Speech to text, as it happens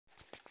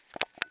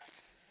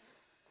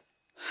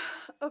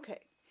Okay,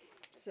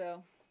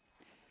 so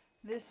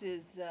this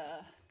is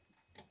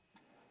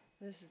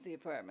the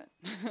apartment.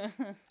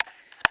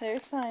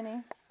 There's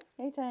Tiny.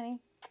 Hey, Tiny.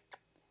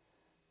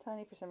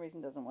 Tiny, for some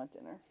reason, doesn't want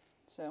dinner.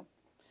 So,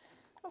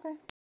 okay.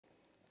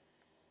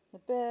 The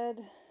bed,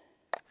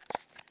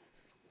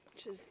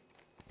 which is...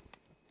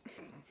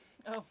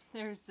 Oh,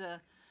 there's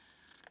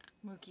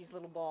Mookie's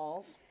little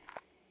balls.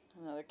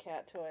 Another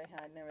cat toy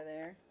hiding over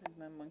there. There's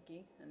my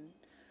monkey and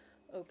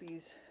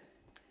Opie's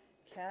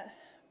cat.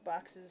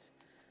 Boxes,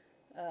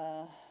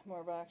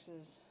 more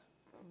boxes,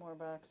 more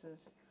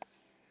boxes.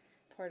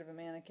 Part of a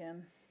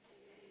mannequin.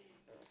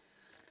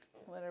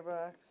 Litter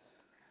box.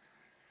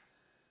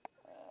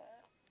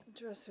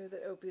 Dresser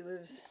that Opie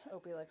lives.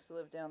 Opie likes to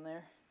live down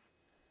there.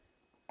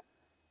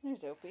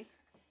 There's Opie.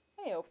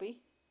 Hey, Opie.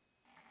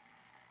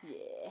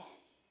 Yeah.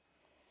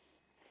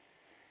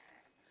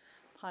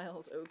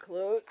 Piles of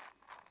clothes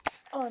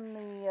on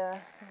the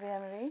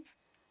vanity.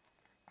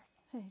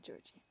 Hey,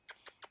 Georgie.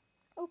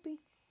 Opie.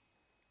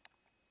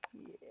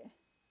 Yeah.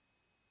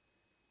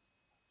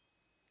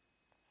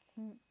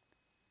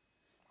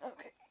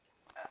 Okay.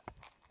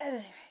 At any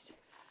rate.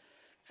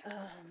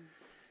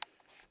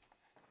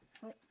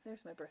 Oh,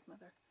 there's my birth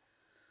mother.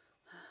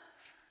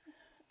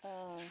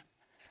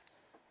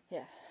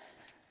 Yeah.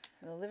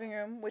 The living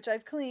room, which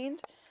I've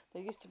cleaned.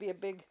 There used to be a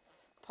big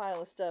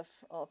pile of stuff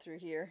all through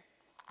here.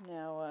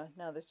 Now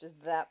there's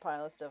just that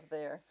pile of stuff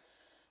there.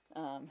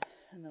 And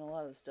then a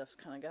lot of the stuff's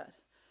kind of got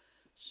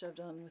shoved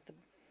on with the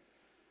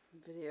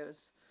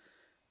videos.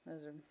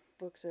 Those are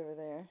books over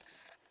there.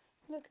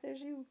 Look,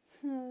 there's you.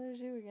 Oh, there's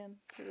you again.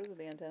 So those are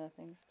the antenna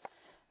things.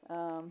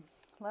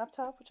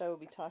 Laptop, which I will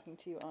be talking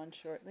to you on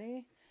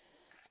shortly.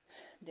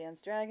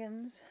 Dance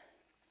Dragons.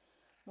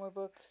 More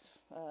books.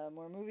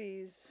 More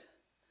movies.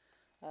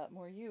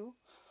 More you.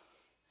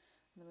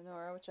 The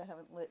menorah, which I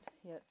haven't lit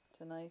yet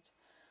tonight.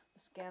 The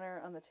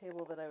scanner on the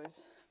table that I was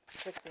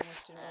fixing,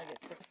 which didn't really get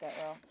fixed that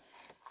well.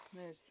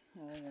 There's,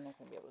 oh, you're not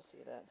going to be able to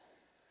see that.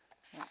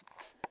 No.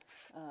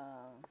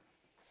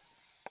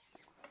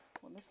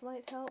 Will this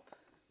light help?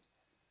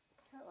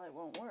 That light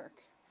won't work.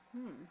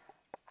 Did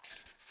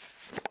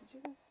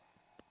you guys?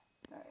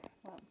 Alright,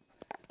 well,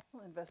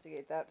 we'll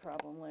investigate that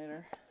problem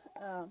later.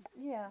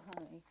 Yeah,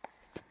 honey.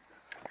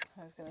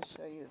 I was going to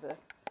show you the...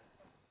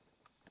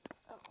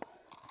 Oh.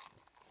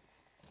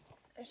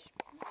 There's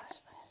your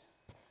flashlight.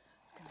 I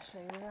was going to show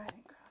you the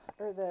riding crop.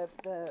 Or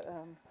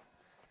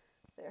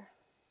there.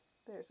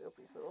 There's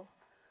Opie's little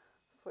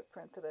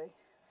footprint that I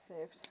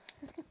saved.